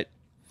 Yeah. right?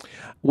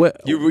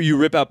 what You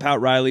rip out Pat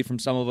Riley from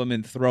some of them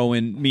and throw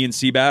in me and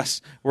Seabass,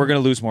 we're going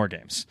to lose more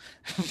games.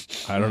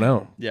 I don't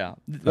know. Yeah,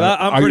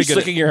 Are pretty you good.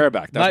 slicking your hair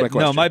back? That's my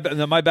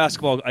question. My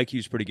basketball IQ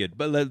is pretty good,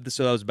 but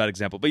so that was a bad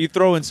example. But you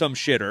throw in some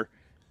shitter,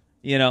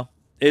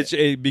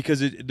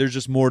 because there's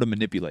just more to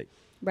manipulate.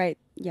 Right.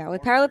 Yeah.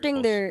 With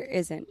powerlifting, there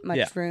isn't much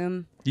Yeah.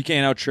 room. You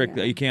can't out trick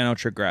Yeah. you can't out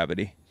trick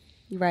gravity.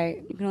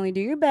 Right. You can only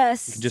do your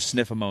best. You can just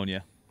sniff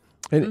ammonia.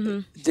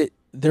 And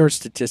there are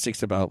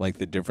statistics about like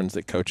the difference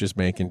that coaches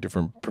make in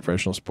different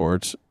professional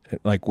sports.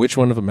 Like which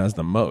one of them has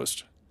the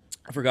most?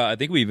 I forgot. I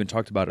think we even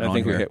talked about it. I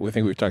think here. we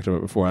think we've talked about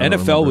it before. I don't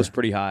NFL remember. was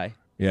pretty high.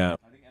 Yeah.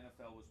 I think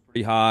NFL was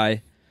pretty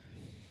high,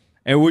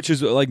 and which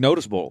is like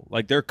noticeable.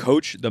 Like their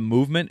coach, the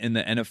movement in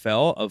the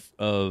NFL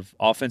of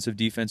offensive,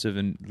 defensive,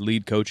 and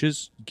lead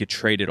coaches get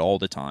traded all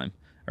the time,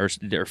 or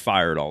they're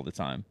fired all the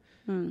time.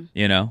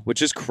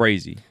 Which is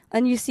crazy.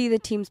 And you see the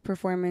team's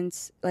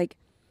performance. Like,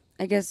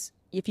 I guess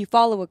if you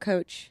follow a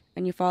coach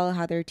and you follow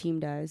how their team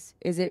does,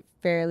 is it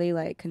fairly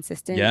like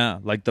consistent? Yeah,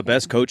 like the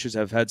best coaches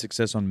have had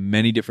success on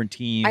many different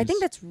teams. I think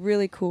that's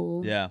really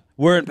cool. yeah.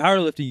 Where in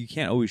powerlifting you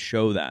can't always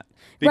show that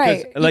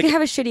Right. You like can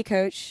have a shitty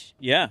coach.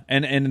 yeah,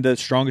 and the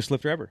strongest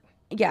lifter ever,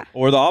 Yeah.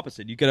 or the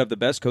opposite. You could have the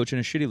best coach and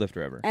a shitty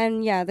lifter ever.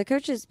 And yeah, the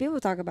coaches, people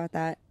talk about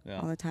that Yeah.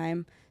 all the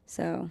time.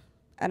 So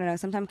I don't know.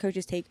 Sometimes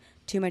coaches take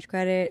too much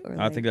credit. Or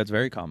I think that's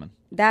very common.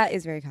 that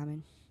is very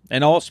common.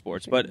 In all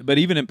sports, but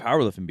even in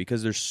powerlifting,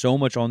 because there's so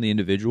much on the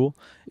individual.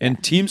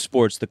 And team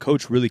sports, the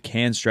coach really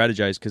can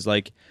strategize because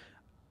like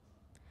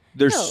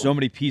there's No. so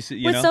many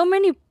pieces. With so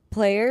many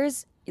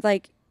players,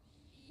 like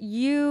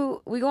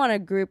we go on a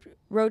group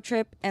road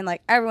trip and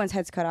like everyone's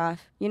head's cut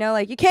off.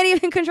 Like you can't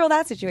even control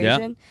that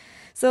situation.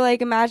 So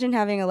like imagine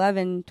having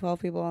 11, 12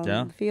 people on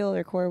Yeah. the field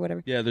or court or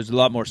whatever. yeah, there's a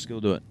lot more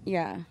skill to it.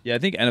 Yeah. Yeah, I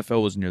think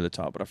NFL was near the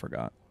top, but I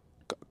forgot.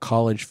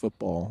 College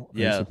football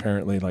is Yeah.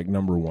 apparently like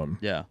number one.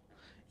 Yeah.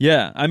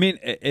 Yeah, I mean,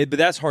 but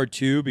that's hard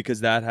too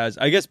because that has.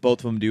 I guess both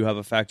of them do have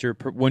a factor.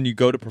 When you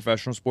go to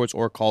professional sports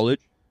or college,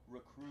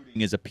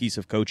 recruiting is a piece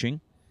of coaching.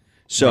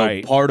 So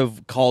Right. part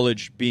of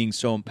college being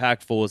so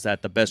impactful is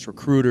that the best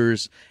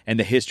recruiters and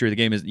the history of the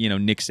game is,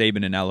 Nick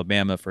Saban in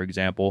Alabama, for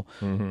example.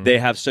 They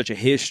have such a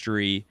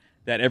history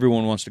that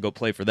everyone wants to go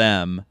play for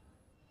them.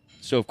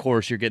 So of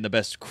course you're getting the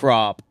best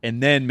crop,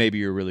 and then maybe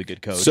you're a really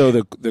good coach. So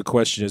the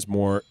question is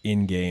more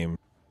in game.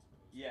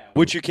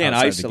 Which you can't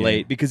outside the isolate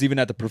game. because even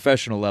at the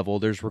professional level,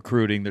 there's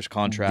recruiting, there's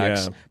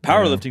contracts. Yeah,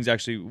 Powerlifting is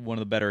actually one of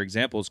the better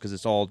examples because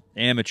it's all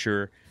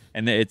amateur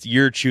and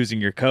you're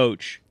choosing your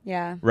coach,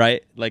 Yeah.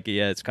 right? Like,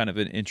 yeah, it's kind of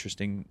an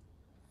interesting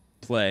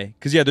play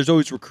because there's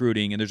always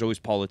recruiting and there's always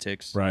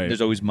politics, Right. There's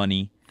always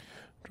money. I'm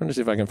trying to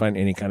see if I can find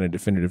any kind of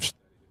definitive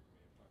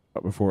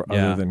before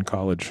Yeah. other than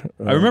college.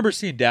 I remember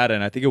seeing data,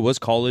 and I think it was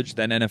college,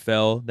 then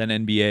NFL, then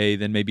NBA,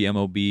 then maybe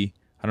MLB.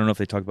 I don't know if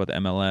they talked about the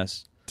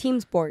MLS. Team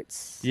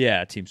sports.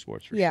 Yeah, team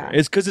sports for Yeah. sure.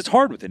 It's because it's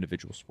hard with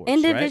individual sports. right?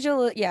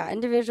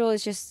 Individual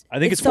is just. I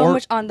think it's so more-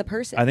 much on the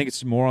person. I think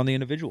it's more on the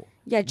individual.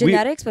 Yeah,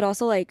 genetics, but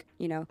also like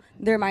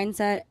their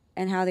mindset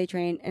and how they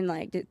train and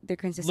like their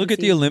consistency. Look at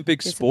the Olympic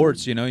discipline.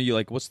 sports. You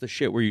like what's the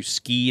shit where you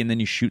ski and then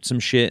you shoot some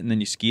shit and then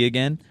you ski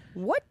again.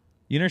 What?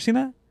 You never seen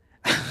that?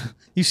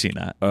 You've seen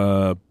that?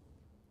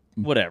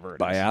 Whatever.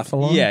 it is.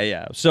 biathlon?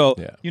 Yeah. So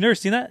Yeah. you never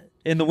seen that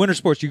in the winter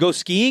sports? You go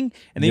skiing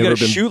and then you Never got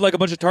to been- shoot like a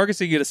bunch of targets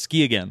and you got to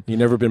ski again. You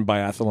never been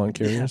biathlon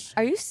curious?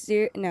 Are you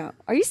serious? No.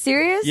 Are you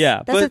serious?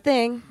 Yeah, That's but- a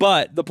thing.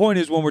 But the point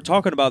is, when we're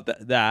talking about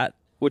that,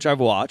 which I've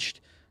watched,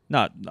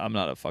 I'm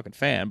not a fucking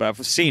fan, but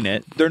I've seen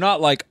it. They're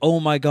not like, oh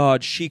my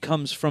god, she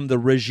comes from the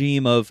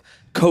regime of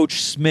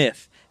Coach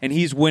Smith, and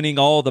he's winning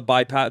all the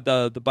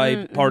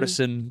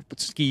bipartisan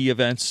ski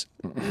events.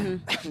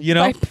 You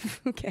know,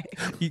 Okay.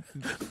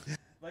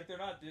 like they're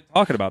not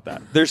talking about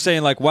that. They're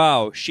saying like,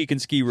 wow, she can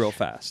ski real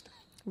fast.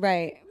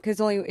 Right. Because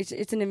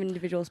it's an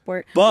individual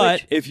sport.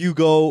 But which- if you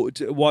go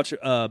to watch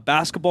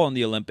basketball in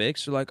the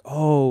Olympics, you're like,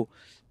 oh,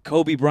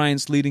 Kobe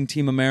Bryant's leading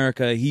Team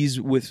America. He's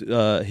with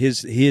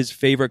his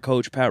favorite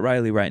coach, Pat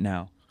Riley, right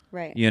now.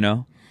 right. You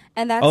know?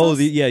 And that's Oh,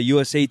 also-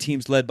 USA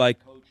team's led by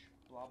Coach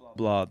blah, blah,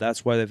 blah.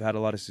 That's why they've had a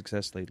lot of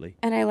success lately.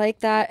 And I like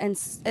that, and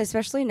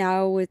especially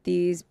now with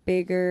these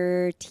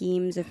bigger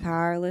teams of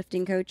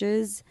powerlifting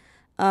coaches,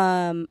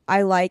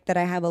 I like that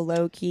I have a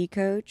low key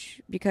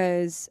coach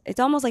because it's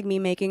almost like me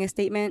making a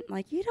statement.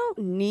 Like, you don't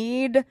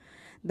need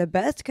the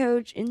best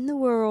coach in the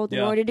world in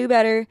Yeah. order to do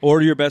better.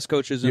 Or your best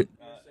coach isn't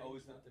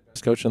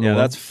coach in the Yeah,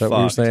 world. that's Is that what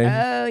you're fucked. saying?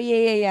 Oh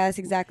yeah. That's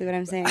exactly what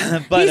I'm saying.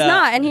 But, he's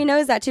not, and he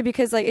knows that too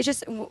because like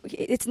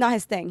it's not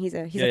his thing. He's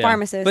a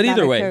pharmacist. But not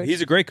either a way, coach.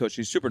 he's a great coach.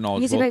 He's super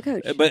knowledgeable. He's a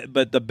great coach.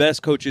 But the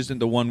best coach isn't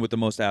the one with the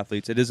most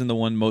athletes. It isn't the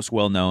one most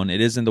well known. It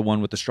isn't the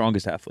one with the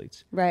strongest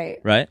athletes. right.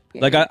 Right?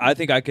 Yeah. Like I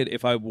think I could,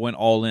 if I went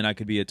all in, I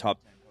could be a top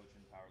 10 coach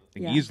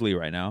in powerlifting Yeah. easily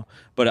right now.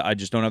 But I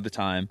just don't have the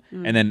time.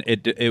 And then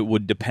it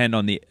would depend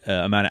on the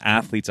amount of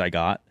athletes I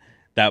got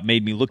that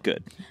made me look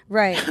good.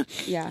 Right.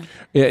 Yeah.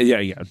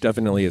 Yeah.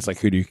 Definitely, it's like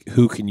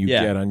who can you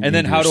Yeah. get on? And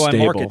then how do your I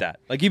stable? market that?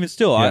 Like even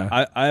still,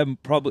 Yeah. I am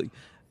probably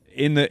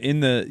in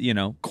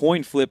the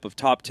coin flip of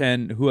top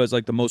 10 who has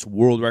like the most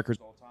world records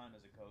all time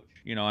as a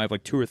coach. I have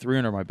like 2 or 3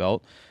 under my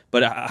belt,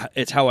 but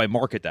it's how I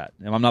market that.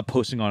 And I'm not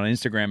posting on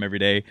Instagram every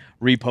day,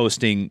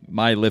 reposting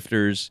my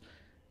lifters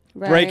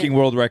Right. breaking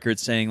world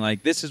records, saying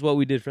like this is what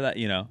we did for that.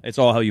 It's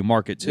all how you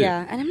market too.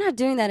 Yeah, and I'm not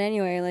doing that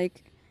anyway.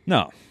 Like,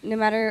 No. no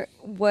matter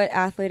what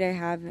athlete I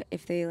have,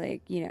 if they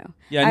like, Yeah,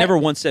 I never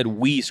once said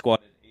we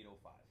squatted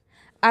 805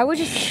 I would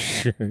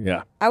just,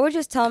 Yeah. I would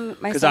just tell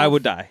myself. because I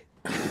would die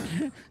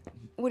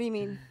What do you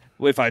mean?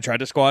 if I tried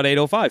to squat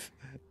 805.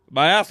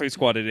 My athlete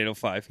squatted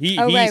 805. He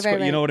right.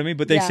 You know what I mean?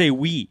 But they Yeah. say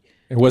we.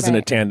 It wasn't a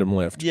Right. tandem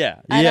lift.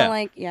 Yeah. I yeah. don't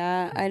like.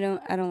 Yeah, I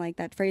don't like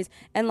that phrase.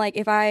 And like,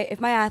 if my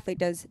athlete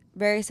is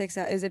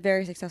a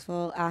very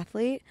successful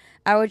athlete,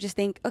 I would just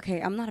think, okay,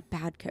 I'm not a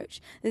bad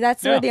coach.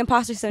 That's Yeah. where the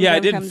imposter syndrome. Yeah,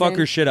 I didn't comes fuck in.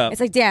 her shit up. It's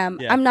like, damn,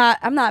 Yeah. I'm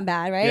not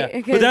bad, right? Yeah.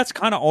 Because- But that's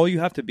kind of all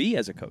you have to be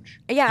as a coach.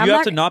 Yeah, you I'm have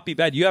not- to not be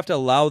bad. You have to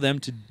allow them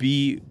to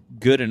be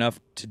good enough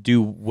to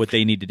do what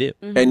they need to do.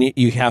 Mm-hmm. And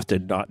you have to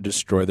not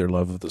destroy their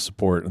love of the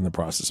support in the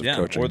process of Yeah,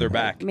 coaching. or their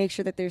back. make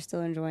sure that they're still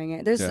enjoying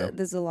it. There's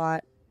a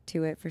lot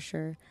to it for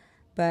sure,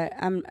 but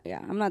I'm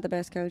not the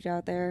best coach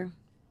out there.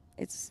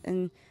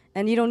 And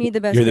you don't need the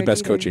best. You're the coach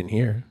best either. coach in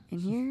here. In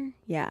here.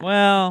 Yeah.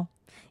 Well,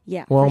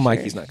 Yeah. Well, for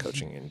Mikey's sure. not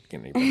coaching in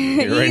anybody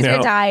here right He's now.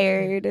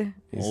 retired.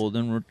 old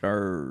and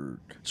retired.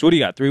 So what do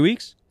you got? 3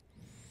 weeks?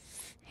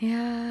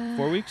 Yeah.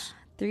 4 weeks?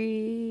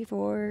 3,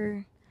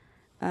 4,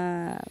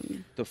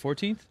 The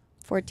 14th?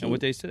 14, And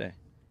what day's today?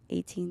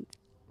 18th.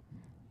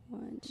 A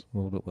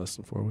little bit less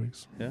than 4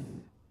 weeks. Yeah.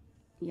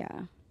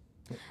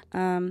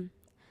 Yeah.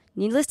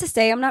 Needless to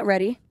say, I'm not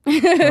ready.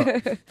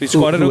 You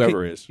squatted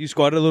whoever okay. is. You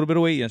squatted a little bit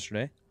of weight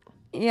yesterday.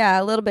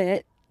 Yeah, a little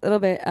bit.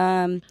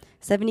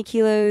 70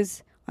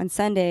 kilos on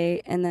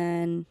Sunday, and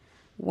then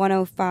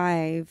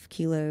 105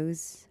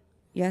 kilos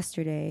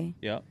yesterday.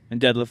 Yeah. And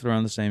deadlift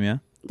around the same, yeah?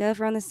 Deadlift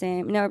around the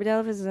same. No,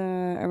 deadlift is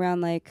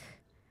around like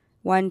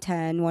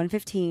 110,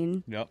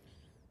 115. Yep.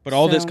 But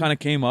all this So- kind of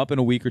came up in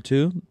a week or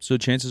two, so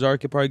chances are it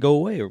could probably go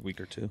away in a week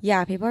or two.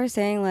 Yeah, people are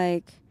saying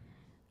like,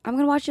 I'm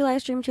gonna watch your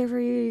live stream, cheer for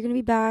you. You're gonna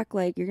be back.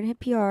 Like, you're gonna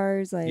hit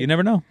PRs. Like, You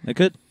never know. It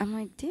could. I'm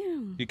like,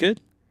 damn. You could.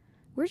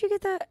 Where'd you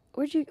get that?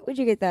 Where'd you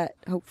get that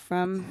hope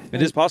from?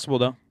 It is possible,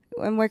 though.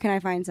 And where can I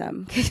find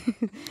some?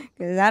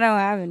 Because I don't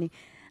have any.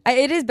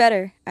 It is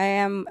better. I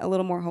am a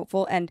little more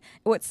hopeful. And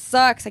what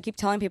sucks, I keep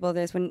telling people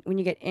this, when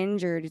you get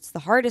injured, it's the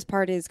hardest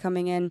part is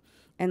coming in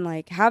and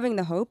like having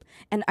the hope.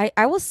 And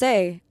I will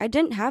say, I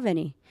didn't have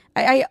any.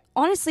 I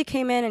honestly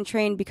came in and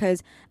trained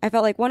because I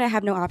felt like, one, I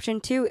have no option.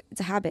 Two,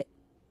 it's a habit.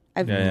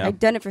 I've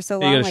done it for so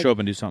You long. gotta like, show up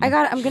and do something.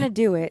 I'm gonna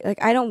do it.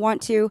 Like, I don't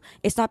want to.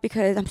 It's not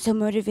because I'm so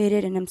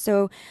motivated and I'm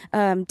so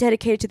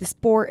dedicated to the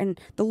sport and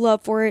the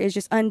love for it is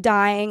just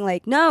undying.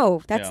 Like,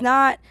 no, that's Yeah.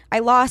 not. I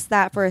lost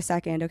that for a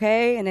second,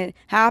 okay, and it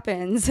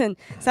happens. And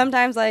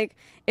sometimes, like,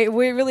 it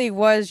really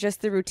was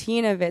just the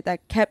routine of it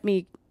that kept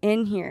me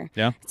in here.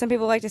 Yeah. Some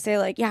people like to say,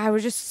 like, yeah, I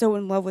was just so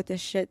in love with this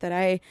shit that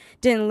I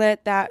didn't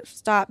let that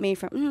stop me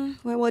from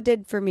well, it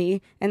did for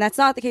me, and that's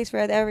not the case for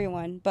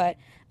everyone, but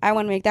I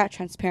want to make that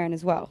transparent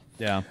as well.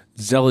 Yeah.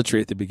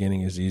 Zealotry at the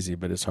beginning is easy,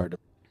 but it's hard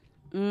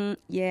to.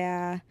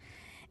 Yeah.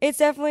 It's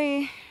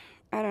definitely,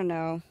 I don't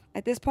know.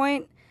 At this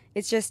point,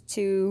 it's just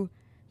to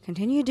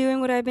continue doing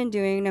what I've been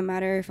doing, no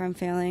matter if I'm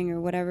failing or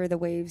whatever the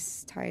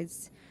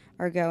tides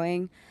are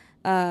going,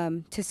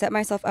 to set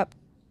myself up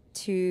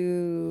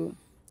to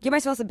give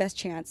myself the best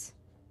chance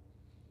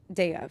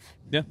day of.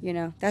 Yeah.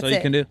 That's That's all it.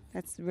 you can do.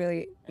 That's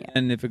really, yeah.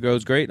 And if it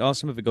goes great,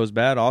 awesome. If it goes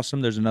bad,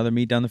 awesome. There's another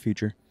meet down the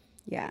future.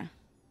 Yeah.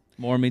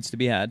 More meets to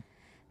be had.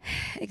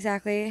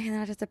 Exactly. And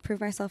I'll just have to prove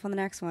myself on the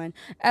next one.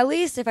 At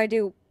least if I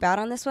do bad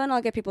on this one,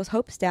 I'll get people's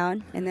hopes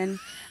down, and then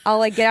I'll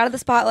like get out of the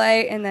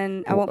spotlight, and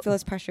then I won't feel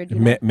as pressured.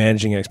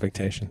 Managing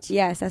expectations.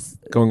 Yes, that's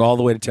Going all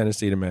the way to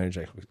Tennessee to manage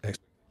expectations.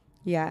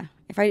 yeah.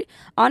 If I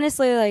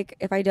honestly like,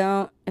 if I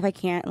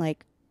can't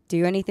like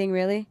do anything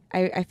really,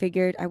 I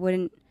figured I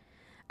wouldn't.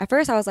 At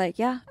first, I was like,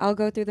 yeah, I'll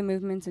go through the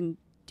movements and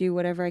do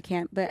whatever I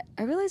can, but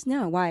I realized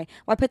no. Why?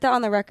 Well, I put that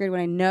on the record when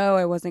I know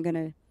I wasn't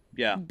gonna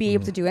Yeah. be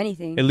able to do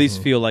anything. At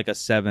least feel like a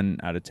 7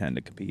 out of 10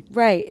 to compete.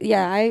 Right.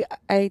 Yeah.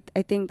 I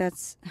think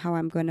that's how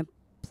I'm going to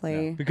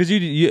play. Because you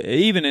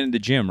even in the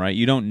gym, right?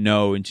 You don't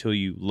know until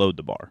you load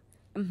the bar.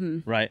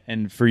 Mm-hmm. Right?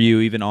 And for you,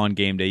 even on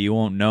game day, you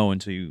won't know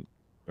until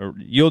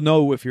you'll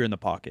know if you're in the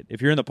pocket.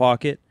 If you're in the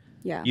pocket,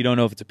 Yeah. you don't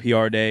know if it's a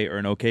PR day or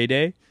an okay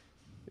day.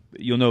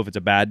 You'll know if it's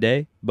a bad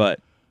day. But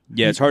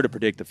yeah, it's hard to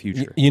predict the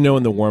future. You know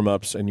in the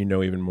warm-ups, and you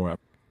know even more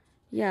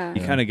Yeah.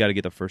 You kind of got to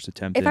get the first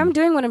attempt. If in. I'm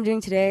doing what I'm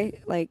doing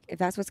today, like if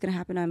that's what's gonna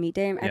happen on meet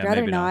day, I'd Yeah,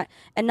 rather maybe not. not.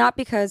 And not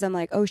because I'm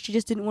like, oh, she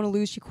just didn't want to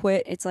lose, she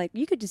quit. It's like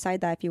you could decide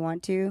that if you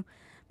want to,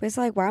 but it's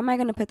like, why am I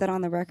gonna put that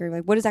on the record?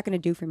 Like, what is that gonna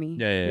do for me?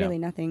 Yeah. Really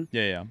nothing.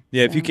 Yeah.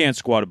 If you So- can't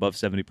squat above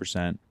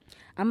 70%,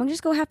 I'm gonna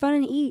just go have fun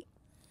and eat.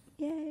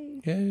 Yay.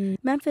 Yay.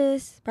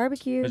 Memphis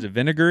barbecue. is it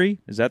vinegary?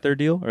 Is that their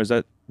deal, or is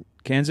that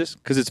Kansas?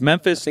 Because it's I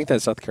Memphis, think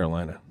that's South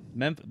Carolina.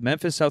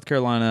 Memphis, South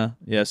Carolina.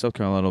 Yeah, South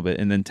Carolina a little bit,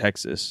 and then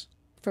Texas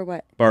For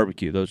what?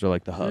 barbecue. Those are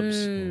like the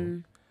hubs.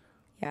 Mm.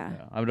 Yeah.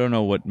 Yeah, I don't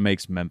know what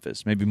makes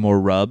Memphis. Maybe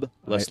more rub,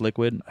 less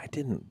liquid. I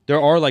didn't.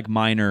 There are like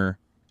minor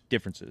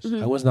differences.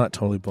 Mhm. I was not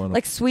totally blown away.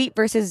 Like sweet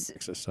versus.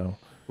 Texas, so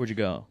Where'd you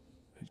go?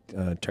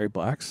 Terry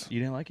Black's. You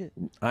didn't like it?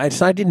 I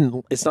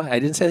didn't. It's not. I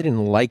didn't say I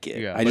didn't like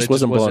it. Yeah, I but just it just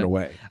wasn't blown wasn't-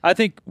 away. I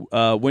think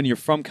when you're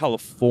from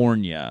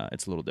California,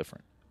 it's a little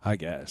different. I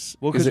guess.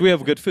 Well, Is because it- we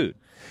have good food.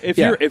 If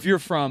Yeah. you're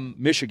from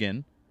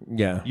Michigan,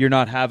 Yeah. you're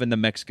not having the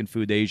Mexican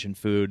food, the Asian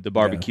food, the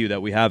barbecue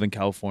that we have in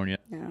California.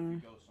 No.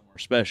 Somewhere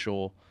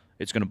special,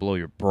 it's going to blow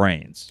your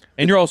brains.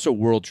 And you're also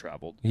world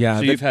traveled. Yeah,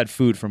 so that- you've had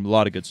food from a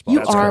lot of good spots. You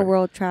That's are correct.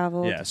 world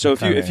traveled. Yeah. So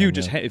if you Kinda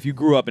just am, if you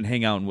grew up and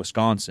hang out in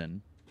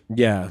Wisconsin,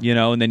 Yeah. you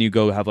know, and then you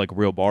go have like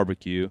real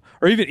barbecue,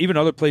 or even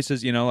other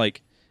places, you know,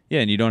 like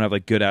and you don't have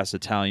like good ass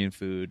Italian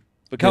food.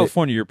 But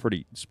California, you're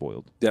pretty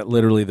spoiled. That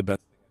literally the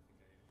best.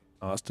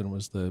 Austin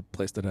was the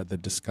place that had the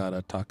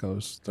Discada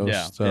tacos. Those,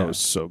 Yeah, that yeah. was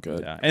so good.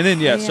 Yeah. And then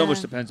so Yeah. much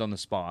depends on the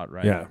spot,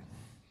 right? Yeah,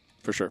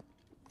 for sure.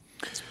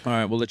 All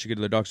right, we'll let you get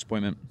to the doctor's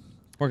appointment.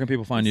 Where can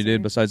people find Yes, you,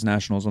 dude, sir. besides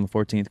nationals on the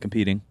 14th,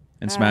 competing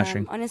and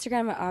smashing? On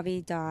Instagram at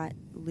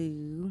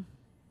avi.lou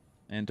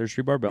And Third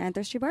Street Barbell. and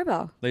Thirsty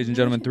Barbell. Ladies and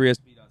gentlemen,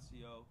 3sb.co.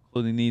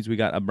 Clothing needs. We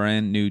got a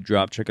brand new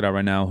drop. Check it out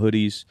right now.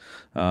 Hoodies,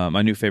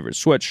 my new favorite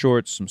sweat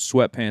shorts, some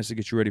sweatpants to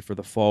get you ready for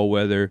the fall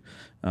weather,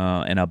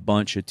 and a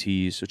bunch of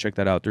tees. So check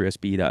that out,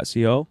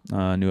 3sb.co.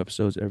 New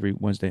episodes every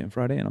Wednesday and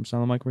Friday. And I'm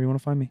Silent Mike, where you want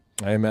to find me.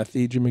 I am at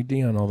the Jim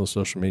McD on all the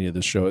social media.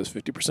 This show is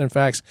 50%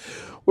 facts,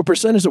 where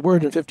percent is a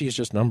word and 50 is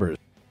just numbers.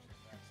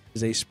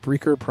 Is a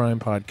Spreaker Prime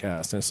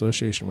podcast in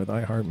association with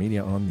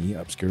iHeartMedia on the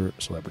Obscure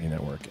Celebrity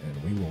Network,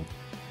 and we will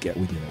get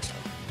with you next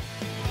time.